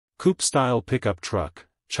Coupe-style pickup truck,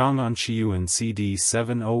 Changan Qiyuan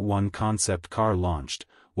CD701 concept car launched,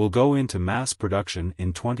 will go into mass production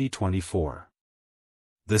in 2024.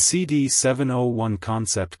 The CD701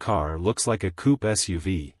 concept car looks like a coupe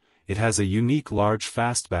SUV, it has a unique large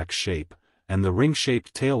fastback shape, and the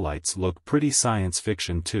ring-shaped taillights look pretty science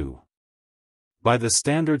fiction too. By the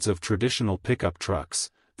standards of traditional pickup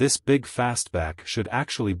trucks, this big fastback should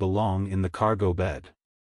actually belong in the cargo bed.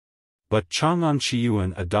 But Changan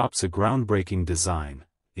Qiyuan adopts a groundbreaking design.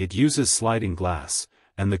 It uses sliding glass,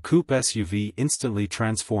 and the coupe SUV instantly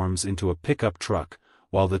transforms into a pickup truck,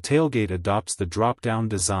 while the tailgate adopts the drop-down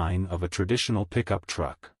design of a traditional pickup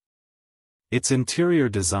truck. Its interior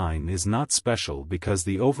design is not special because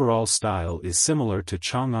the overall style is similar to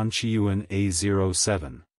Changan Qiyuan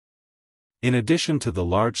A07. In addition to the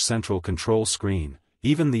large central control screen,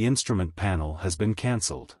 even the instrument panel has been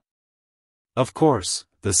cancelled. Of course,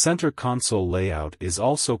 the center console layout is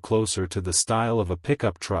also closer to the style of a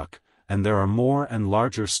pickup truck, and there are more and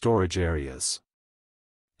larger storage areas.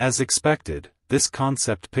 As expected, this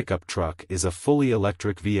concept pickup truck is a fully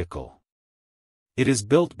electric vehicle. It is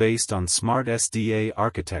built based on smart SDA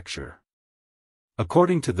architecture.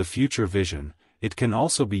 According to the future vision, it can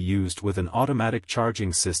also be used with an automatic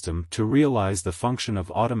charging system to realize the function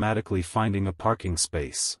of automatically finding a parking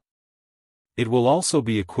space. It will also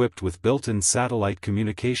be equipped with built-in satellite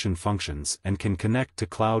communication functions and can connect to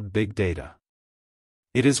cloud big data.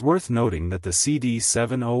 It is worth noting that the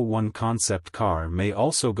CD701 concept car may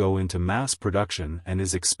also go into mass production and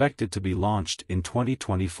is expected to be launched in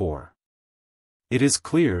 2024. It is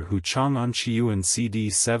clear who Changan Qiyuan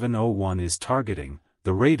CD701 is targeting.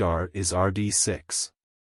 The radar is RD6.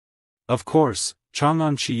 Of course,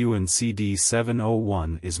 Changan Qiyuan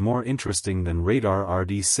CD701 is more interesting than radar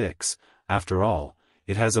RD6, after all,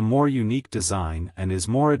 it has a more unique design and is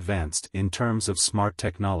more advanced in terms of smart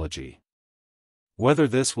technology. Whether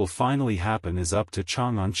this will finally happen is up to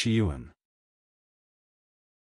Changan Qiyuan.